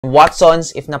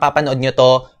Watsons, if napapanood nyo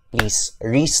to, please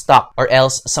restock or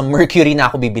else sa Mercury na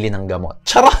ako bibili ng gamot.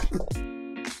 Charot!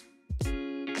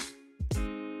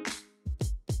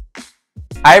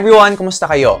 Hi everyone! Kumusta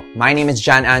kayo? My name is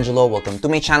Angelo. Welcome to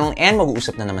my channel and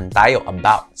mag-uusap na naman tayo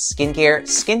about skincare,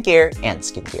 and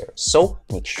skincare. So,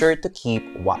 make sure to keep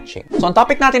watching. So, ang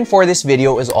topic natin for this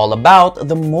video is all about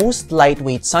the most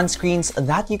lightweight sunscreens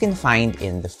that you can find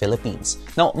in the Philippines.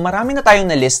 Now, marami na tayong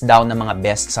na-list down ng mga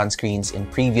best sunscreens in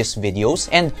previous videos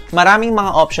and maraming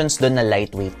mga options doon na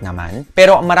lightweight naman.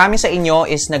 Pero marami sa inyo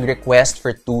is nag-request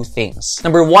for two things.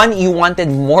 Number one, you wanted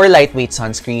more lightweight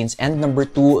sunscreens and number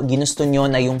two, ginusto nyo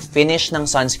na yung finish ng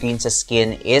sunscreen sa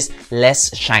skin is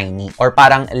less shiny or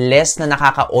parang less na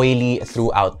nakaka-oily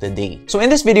throughout the day. So in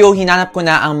this video, hinanap ko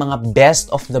na ang mga best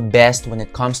of the best when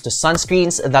it comes to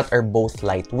sunscreens that are both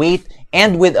lightweight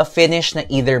and with a finish na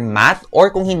either matte or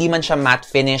kung hindi man siya matte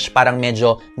finish, parang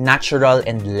medyo natural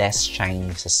and less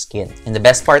shiny sa skin. And the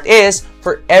best part is,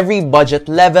 for every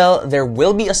budget level, there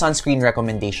will be a sunscreen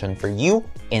recommendation for you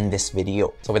in this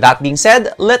video. So with that being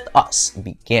said, let us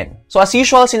begin. So as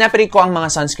usual, sineparate ko ang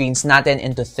mga sunscreens natin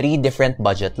into 3 different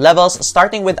budget levels,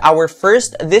 starting with our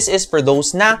first. This is for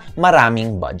those na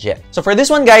maraming budget. So for this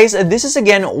one guys, this is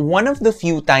again one of the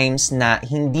few times na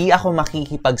hindi ako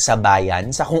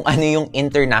makikipagsabayan sa kung ano yung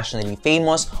internationally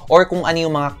famous or kung ano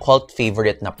yung mga cult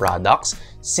favorite na products,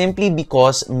 simply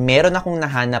because meron akong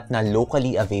nahanap na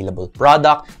locally available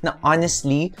product na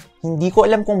honestly, hindi ko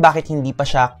alam kung bakit hindi pa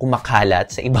siya kumakalat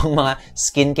sa ibang mga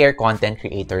skincare content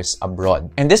creators abroad.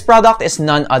 And this product is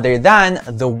none other than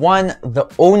the one, the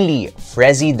only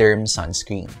Frezyderm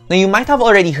sunscreen. Now, you might have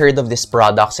already heard of this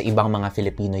product sa ibang mga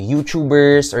Filipino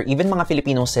YouTubers or even mga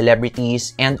Filipino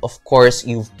celebrities, and of course,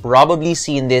 you've probably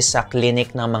seen this sa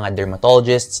clinic ng mga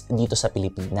dermatologists dito sa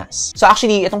Pilipinas. So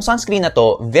actually, itong sunscreen na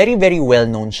to, very well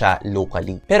known siya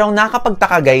locally. Pero ang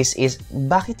nakapagtaka guys is,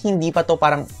 bakit hindi pa to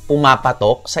parang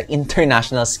pumapatok sa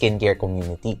international skincare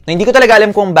community? Na hindi ko talaga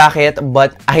alam kung bakit,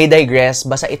 but I digress.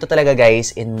 Basta ito talaga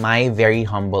guys, in my very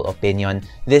humble opinion,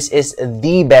 this is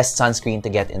the best sunscreen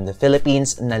to get in the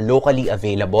Philippines na locally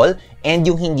available and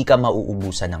yung hindi ka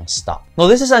mauubusan ng stock. Now,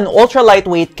 this is an ultra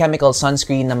lightweight chemical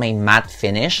sunscreen na may matte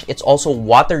finish. It's also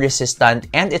water resistant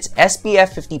and it's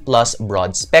SPF 50+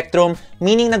 broad spectrum,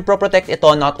 meaning nagpro-protect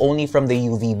ito not only from the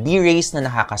UVB rays na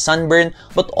nakaka-sunburn,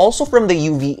 but also from the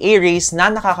UVA rays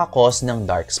na nakaka-cause ng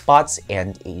dark spots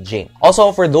and aging. Also,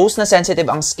 for those na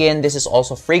sensitive ang skin, this is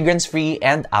also fragrance-free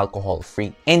and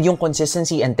alcohol-free. And yung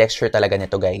consistency and texture talaga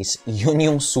nito guys, yun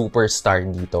yung superstar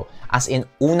dito. As in,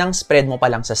 unang spread mo pa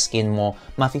lang sa skin mo,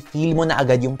 mafe-feel mo na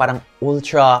agad yung parang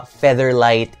ultra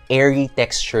feather-light, airy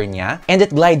texture niya. And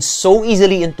it glides so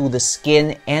easily into the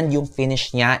skin and yung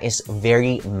finish niya is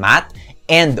very matte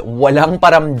and walang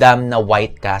paramdam na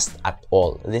white cast at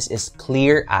all. This is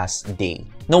clear as day.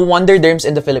 No wonder derms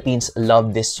in the Philippines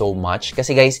love this so much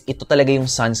kasi guys, ito talaga yung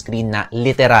sunscreen na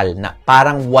literal na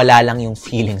parang wala lang yung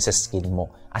feeling sa skin mo.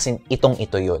 As in, ito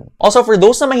yun. Also, for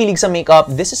those na mahilig sa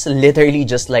makeup, this is literally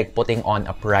just like putting on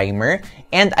a primer.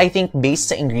 And I think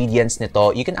based sa ingredients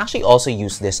nito, you can actually also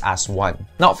use this as one.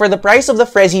 Now, for the price of the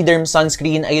Frezyderm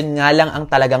sunscreen, ayun nga lang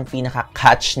ang talagang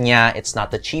pinaka-catch niya. It's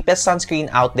not the cheapest sunscreen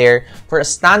out there. For a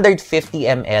standard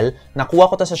 50 ml,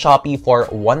 nakuha ko to sa Shopee for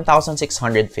 1,650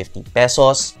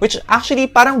 pesos. Which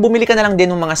actually, parang bumili ka na lang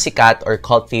din ng mga sikat or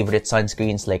cult favorite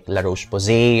sunscreens like La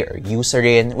Roche-Posay or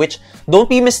Eucerin. Which,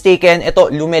 don't be mistaken, ito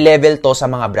lume-level to sa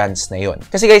mga brands na yun.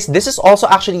 Kasi guys, this is also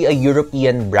actually a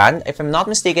European brand. If I'm not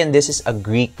mistaken, this is a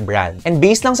Greek brand. And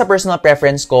based lang sa personal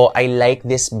preference ko, I like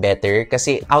this better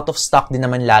kasi out of stock din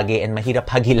naman lagi and mahirap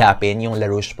hagilapin yung La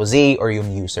Roche-Posay or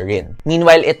yung Eucerin.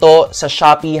 Meanwhile, ito sa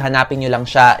Shopee, hanapin nyo lang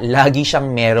siya, lagi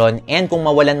siyang meron, and kung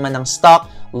mawalan man ng stock,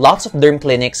 lots of derm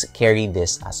clinics carry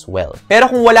this as well. Pero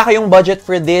kung wala kayong budget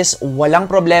for this, walang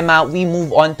problema. We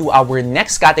move on to our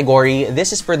next category.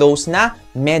 This is for those na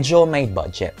medyo may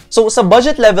budget. So sa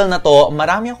budget level na to,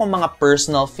 marami akong mga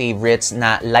personal favorites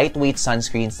na lightweight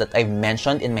sunscreens that I've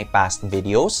mentioned in my past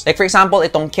videos. Like for example,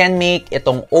 itong Canmake,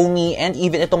 itong OMI, and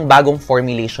even itong bagong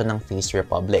formulation ng Face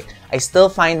Republic. I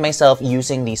still find myself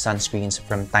using these sunscreens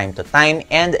from time to time,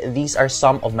 and these are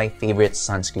some of my favorite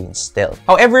sunscreens still.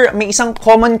 However, may isang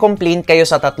common complaint kayo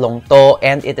sa tatlong to,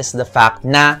 and it is the fact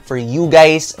na for you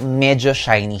guys, medyo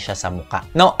shiny siya sa mukha.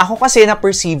 Now, ako kasi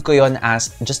na-perceive ko yon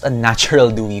as just a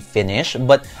natural dewy finish,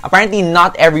 but apparently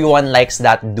not everyone likes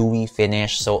that dewy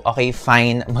finish. So, okay,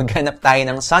 fine. Maghanap tayo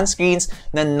ng sunscreens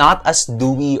na not as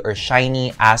dewy or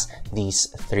shiny as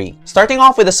these three. Starting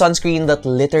off with a sunscreen that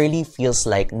literally feels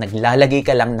like naglalagay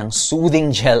ka lang ng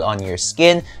soothing gel on your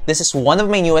skin. This is one of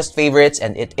my newest favorites,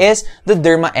 and it is the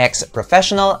DermaX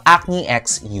Professional Acne X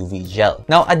DermaX UV Gel.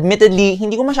 Now, admittedly,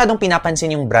 hindi ko masyadong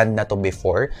pinapansin yung brand na to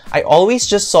before. I always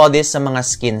just saw this sa mga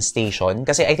skin station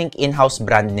kasi I think in-house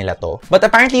brand nila to. But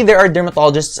apparently, there are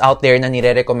dermatologists out there na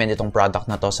nire-recommend itong product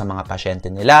na to sa mga pasyente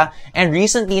nila. And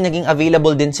recently, naging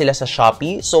available din sila sa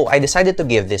Shopee, so I decided to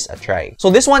give this a try. So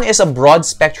this one is a broad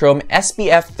spectrum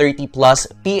SPF 30+,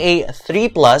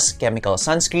 PA3+ chemical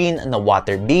sunscreen na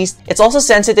water-based. It's also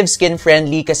sensitive skin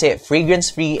friendly kasi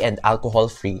fragrance-free and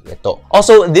alcohol-free ito.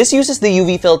 Also, this uses the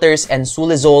UV filters and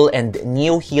Sulizol and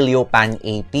Neoheliopan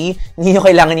AP. Hindi nyo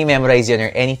kailangan i-memorize yun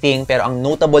or anything, pero ang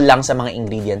notable lang sa mga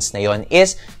ingredients na yon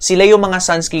is sila yung mga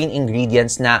sunscreen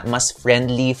ingredients na mas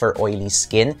friendly for oily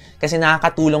skin kasi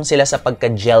nakakatulong sila sa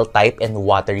pagka-gel type and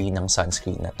watery ng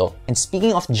sunscreen na to. And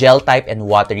speaking of gel type and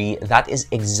watery, that is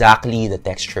exactly the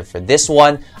texture for this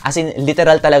one. As in,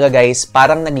 literal talaga guys,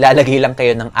 parang naglalagay lang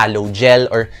kayo ng aloe gel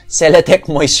or Celatec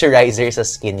moisturizer sa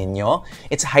skin ninyo.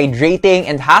 It's hydrating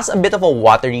and has a bit of a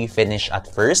watery finish at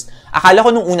first. Akala ko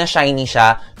nung una shiny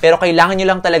siya, pero kailangan nyo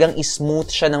lang talagang i-smooth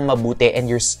siya ng mabuti and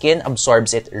your skin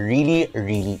absorbs it really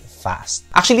fast.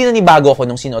 Actually, nanibago ako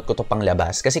nung sinuot ko to pang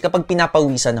labas kasi kapag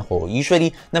pinapawisan ako, usually,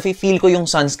 nafe-feel ko yung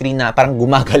sunscreen na parang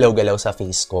gumagalaw-galaw sa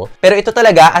face ko. Pero ito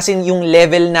talaga, as in yung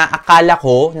level na akala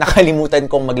ko, nakalimutan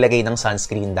kong maglagay ng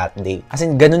sunscreen that day. As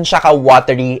in, ganun siya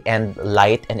ka-watery and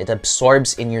light and it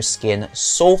absorbs in your skin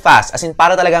so fast. As in,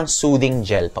 para talagang soothing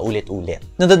gel, paulit-ulit.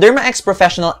 Now, the DermaX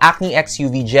Professional Acne X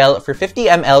UV Gel for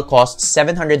 50 ml costs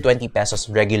 720 pesos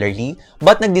regularly,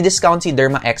 but nagdi-discount si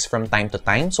DermaX from time to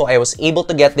time, so I was able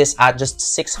to get this at just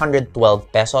 612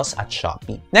 pesos at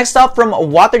Shopee. Next up, from a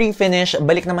watery finish,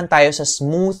 balik naman tayo sa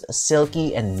smooth,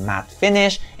 silky, and matte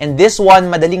finish. And this one,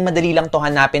 madaling-madali lang to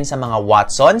hanapin sa mga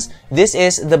Watsons. This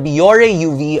is the Biore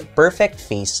UV Perfect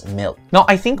Face Milk. Now,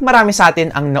 I think marami sa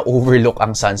atin ang na-overlook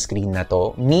ang sunscreen na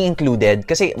to, me included,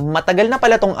 kasi matagal na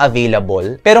pala tong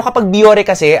available. Pero kapag Biore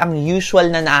kasi, ang usual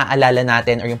na naaalala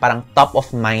natin or yung parang top of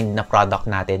mind na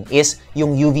product natin is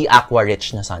yung UV Aqua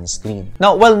Rich na sunscreen.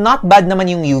 Now, well, not bad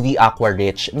naman yung UV Aqua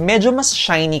Rich. Medyo mas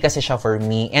shiny kasi siya for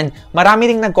me and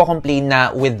marami ring nagko-complain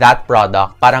na with that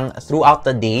product, parang throughout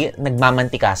the day,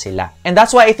 nagmamantika sila. And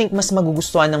that's why I think mas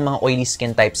magugustuhan ng mga oily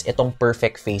skin types itong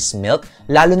Perfect Face Milk,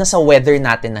 lalo na sa weather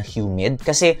natin na humid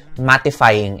kasi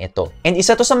mattifying ito. And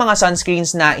isa to sa mga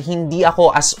sunscreens na hindi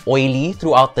ako as oily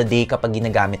throughout the day kapag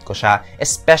ginagamit ko siya,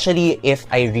 especially if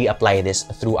I reapply this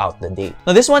throughout the day.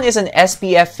 Now, this one is an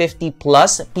SPF 50+,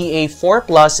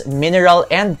 PA4+, mineral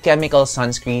and chemical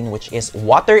sunscreen which is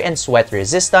water and sweat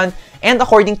resistant, and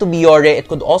according to Biore, it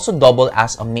could also double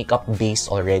as a makeup base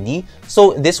already,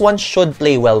 so this one should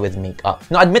play well with makeup.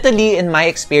 Now, admittedly, in my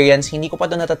experience, hindi ko pa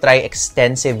ito natatry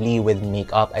extensively with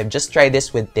makeup. I've just tried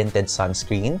this with tinted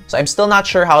sunscreen, so I'm still not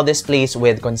sure how this plays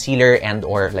with concealer and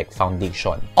or like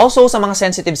foundation. Also, sa mga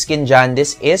sensitive skin dyan,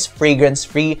 this is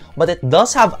fragrance-free, but it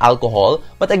does have alcohol.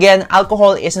 But again,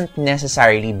 alcohol isn't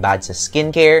necessarily bad sa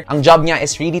skincare. Ang job niya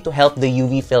is really to help the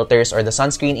UV filters or the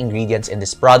sunscreen ingredients in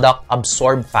this product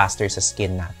absorb faster sa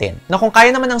skin natin. Na kung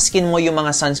kaya naman ng skin mo yung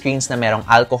mga sunscreens na merong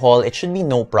alcohol, it should be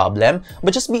no problem,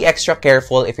 but just be extra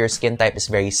careful if your skin type is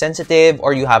very sensitive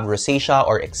or you have rosacea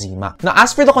or eczema. Now,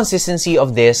 as for the consistency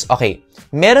of this, okay,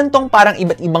 meron tong parang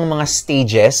iba't ibang mga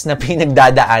stages na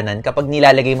pinagdadaanan kapag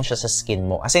nilalagay mo siya sa skin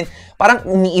mo. As in, parang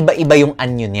umiiba-iba yung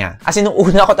anyo niya. As in, nung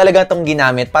una ko talaga itong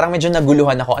ginamit, parang medyo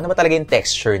naguluhan ako. Ano ba talaga yung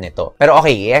texture nito? Pero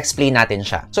okay, i-explain natin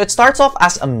siya. So, it starts off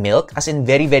as a milk, as in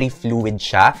very fluid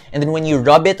siya. And then when you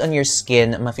rub it on your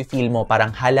skin, mafe-feel mo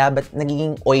parang hala, but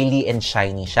nagiging oily and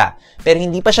shiny siya. Pero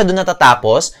hindi pa siya doon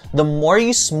natatapos. The more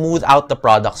you smooth out the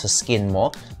product sa skin mo,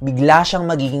 bigla siyang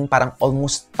magiging parang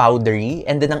almost powdery.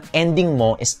 And then ang ending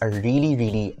mo is a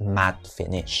really matte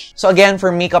finish. So again,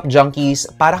 for makeup junkies,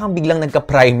 para kang biglang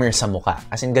nagka-primer sa mukha.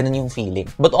 As in, ganun yung feeling.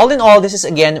 But all in all, this is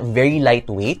again very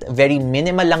lightweight. Very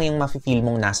minimal lang yung mafe-feel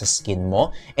mong nasa skin mo.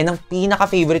 And ang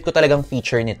pinaka-favorite ko talagang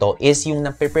feature nito is yung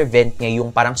nape-prevent niya yung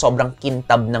parang sobrang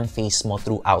kintab ng face mo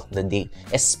throughout the day.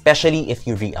 Especially if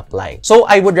you reapply. So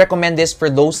I would recommend this for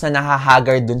those na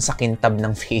nahahagar dun sa kintab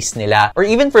ng face nila. Or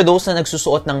even for those na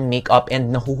nagsusuot ng makeup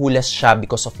and nahuhulas siya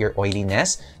because of your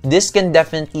oiliness. This can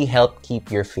definitely help keep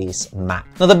your face matte.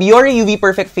 Now, the Biore UV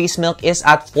Perfect Face Milk is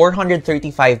at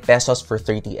 435 pesos for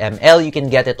 30 ml. You can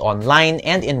get it online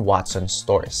and in Watsons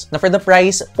stores. Now, for the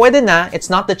price, pwede na. It's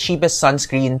not the cheapest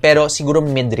sunscreen, pero siguro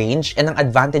mid-range. And ang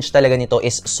advantage talaga nito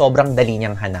is sobrang dali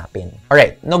niyang hanapin.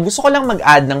 Alright, now gusto ko lang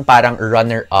mag-add ng parang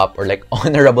runner-up or like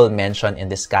honorable mention in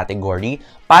this category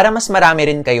para mas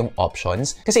marami rin kayong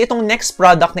options. Kasi itong next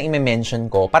product na i-mention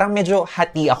ko, parang medyo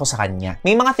hati ako sa kanya.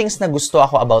 May mga things na gusto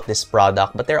ako about this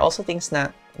product, but there are also things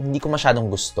na hindi ko masyadong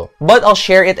gusto. But I'll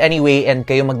share it anyway and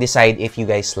kayo mag-decide if you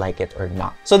guys like it or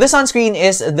not. So this sunscreen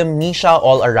is the Missha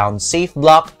All-Around Safe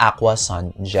Block Aqua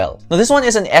Sun Gel. Now this one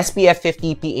is an SPF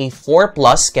 50 PA4+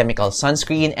 chemical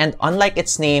sunscreen, and unlike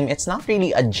its name, it's not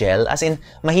really a gel. As in,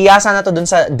 mahiyasa na to dun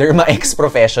sa DermaX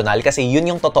Professional kasi yun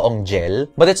yung totoong gel.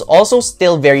 But it's also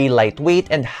still very lightweight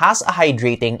and has a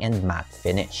hydrating and matte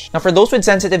finish. Now for those with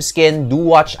sensitive skin, do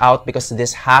watch out because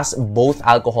this has both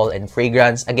alcohol and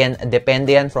fragrance. Again,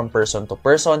 depende yan from person to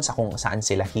person sa kung saan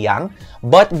sila hiyang.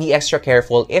 But be extra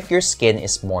careful if your skin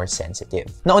is more sensitive.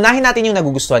 Naunahin natin yung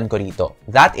nagugustuhan ko rito.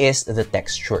 That is the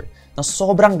texture. Na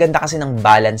sobrang ganda kasi ng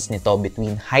balance nito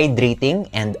between hydrating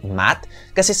and matte.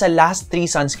 Kasi sa last 3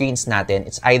 sunscreens natin,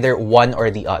 it's either one or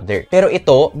the other. Pero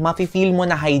ito, mafe-feel mo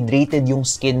na hydrated yung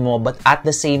skin mo, but at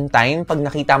the same time, pag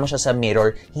nakita mo siya sa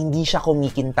mirror, hindi siya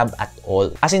kumikintab at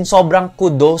all. As in, sobrang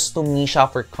kudos to Missha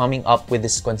for coming up with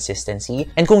this consistency.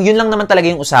 And kung yun lang naman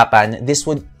talaga yung usapan, this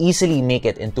would easily make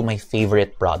it into my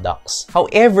favorite products.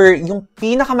 However, yung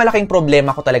pinakamalaking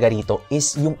problema ko talaga rito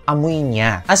is yung amoy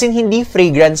niya. As in, hindi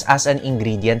fragrance as an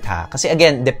ingredient ha. Kasi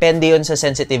again, depende yun sa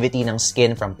sensitivity ng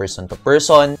skin from person to person.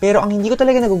 Pero ang hindi ko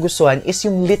talaga nagugustuhan is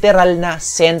yung literal na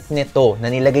scent nito na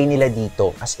nilagay nila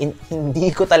dito. As in, hindi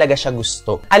ko talaga siya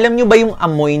gusto. Alam nyo ba yung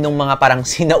amoy ng mga parang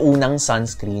sinaunang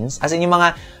sunscreens? As in, yung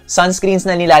mga sunscreens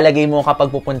na nilalagay mo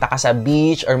kapag pupunta ka sa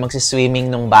beach or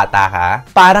magsiswimming nung bata ka,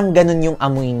 parang ganun yung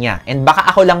amoy niya. And baka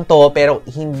ako lang to, pero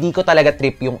hindi ko talaga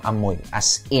trip yung amoy.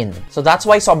 As in. So that's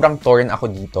why sobrang torn ako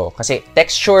dito. Kasi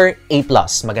texture, A+.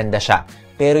 Maganda siya.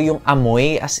 Pero yung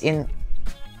amoy, as in,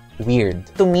 weird.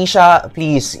 To Missha,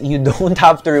 please, you don't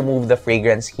have to remove the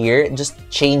fragrance here. Just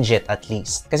change it at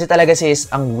least. Kasi talaga sis,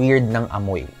 ang weird ng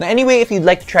amoy. Now anyway, if you'd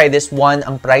like to try this one,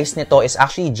 ang price nito is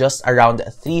actually just around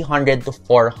 300 to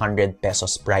 400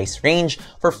 pesos price range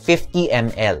for 50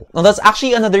 ml. Now that's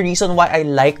actually another reason why I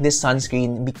like this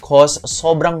sunscreen, because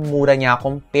sobrang mura niya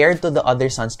compared to the other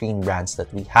sunscreen brands that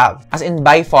we have. As in,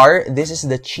 by far, this is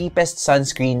the cheapest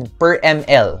sunscreen per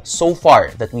ml so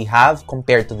far that we have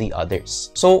compared to the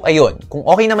others. So ayun, kung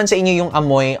okay naman sa inyo yung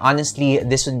amoy, honestly,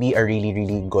 this would be a really,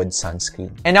 really good sunscreen.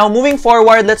 And now, moving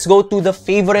forward, let's go to the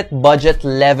favorite budget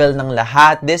level ng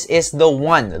lahat. This is the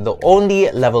one, the only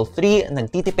level 3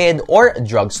 nagtitipid or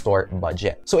drugstore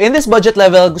budget. So in this budget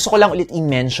level, gusto ko lang ulit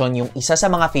i-mention yung isa sa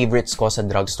mga favorites ko sa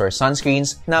drugstore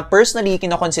sunscreens na personally,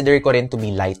 kino-consider ko rin to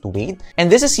be lightweight.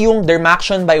 And this is yung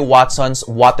Dermaction by Watson's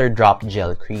Water Drop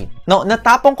Gel Cream. Now,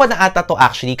 natapong ko na ata to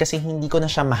actually kasi hindi ko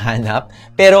na siya mahanap.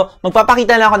 Pero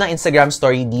magpapakita lang ako ng Instagram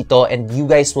story dito and you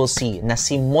guys will see na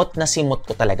simot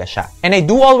ko talaga siya. And I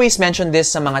do always mention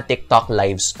this sa mga TikTok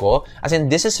lives ko, as in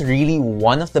this is really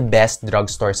one of the best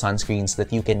drugstore sunscreens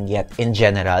that you can get in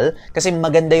general kasi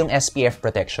maganda yung SPF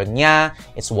protection niya,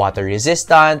 it's water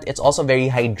resistant, it's also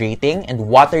very hydrating, and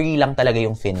watery lang talaga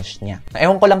yung finish niya.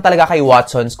 Ewan ko lang talaga kay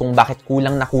Watsons kung bakit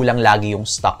kulang na kulang lagi yung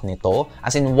stock nito.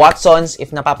 As in, Watsons,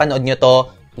 if napapanood nyo to,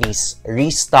 please,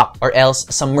 restock or else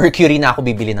sa mercury na ako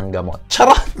bibili ng gamot.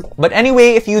 Charot! But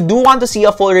anyway, if you do want to see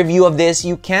a full review of this,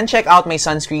 you can check out my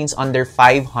sunscreens under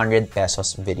 500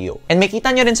 pesos video. And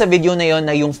makita nyo rin sa video na yon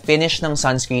na yung finish ng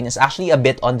sunscreen is actually a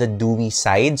bit on the dewy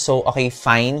side. So, okay,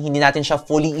 fine. Hindi natin siya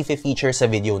fully i-feature sa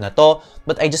video na to.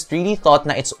 But I just really thought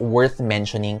na it's worth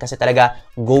mentioning kasi talaga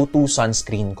go-to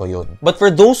sunscreen ko yun. But for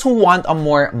those who want a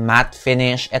more matte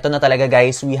finish, eto na talaga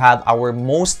guys, we have our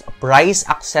most price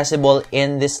accessible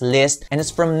in this list, and it's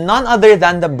from none other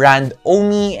than the brand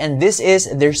OMI, and this is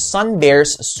their Sun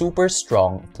Bears Super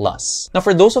Strong Plus. Now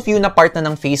for those of you na part na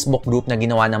ng Facebook group na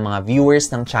ginawa ng mga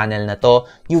viewers ng channel na to,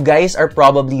 you guys are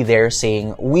probably there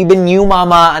saying, "We been new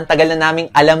mama, ang tagal na naming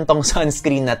alam tong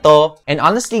sunscreen na to." And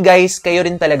honestly guys, kayo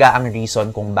rin talaga ang reason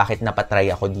kung bakit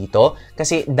napatry ako dito,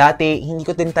 kasi dati hindi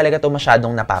ko din talaga to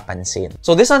masyadong napapansin.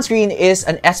 So this sunscreen is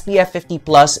an SPF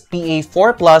 50+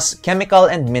 PA4+ chemical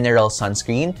and mineral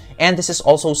sunscreen, and this is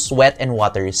also sweat and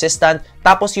water resistant.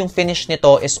 Tapos yung finish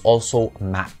nito is also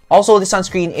matte. Also, the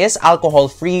sunscreen is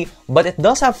alcohol-free, but it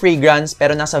does have fragrance,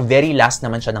 pero nasa very last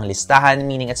naman siya ng listahan,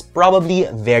 meaning it's probably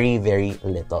very, very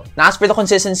little. Now, as for the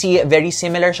consistency, very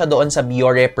similar siya doon sa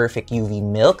Biore Perfect UV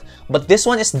Milk, but this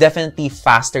one is definitely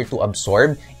faster to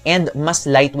absorb and mas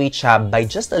lightweight siya by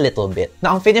just a little bit.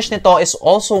 Now, ang finish nito is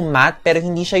also matte, pero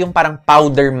hindi siya yung parang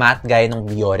powder matte gaya ng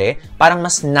Biore. Parang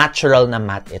mas natural na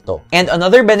matte ito. And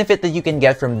another benefit that you can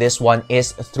get from this one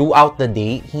is throughout the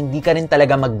day, hindi ka rin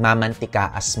talaga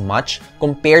magmamantika as much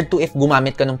compared to if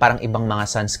gumamit ka ng parang ibang mga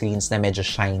sunscreens na medyo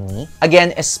shiny.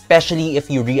 Again, especially if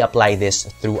you reapply this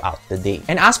throughout the day.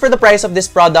 And as for the price of this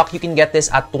product, you can get this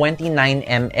at 29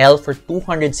 ml for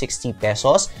 260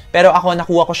 pesos. Pero ako,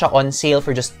 nakuha ko siya on sale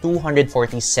for just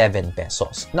 247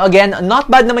 pesos. Now again, not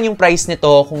bad naman yung price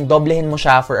nito kung doblehin mo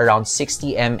siya for around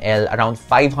 60 ml, around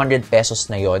 500 pesos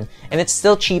na yon. And it's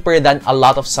still cheaper than a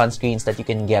lot of sunscreens that you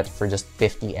can get for just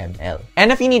 50 ml.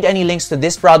 And if you need any links to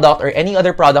this product or any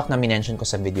other product na minention ko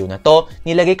sa video na to,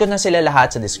 nilagay ko na sila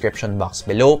lahat sa description box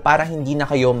below para hindi na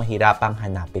kayo mahirapang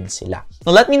hanapin sila.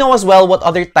 Now let me know as well what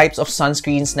other types of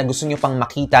sunscreens na gusto nyo pang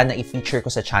makita na i-feature ko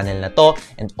sa channel na to.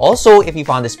 And also, if you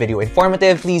found this video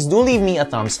informative, please do leave me a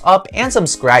thumbs up and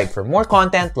subscribe for more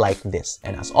content like this.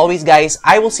 And as always guys,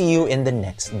 I will see you in the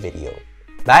next video.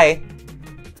 Bye!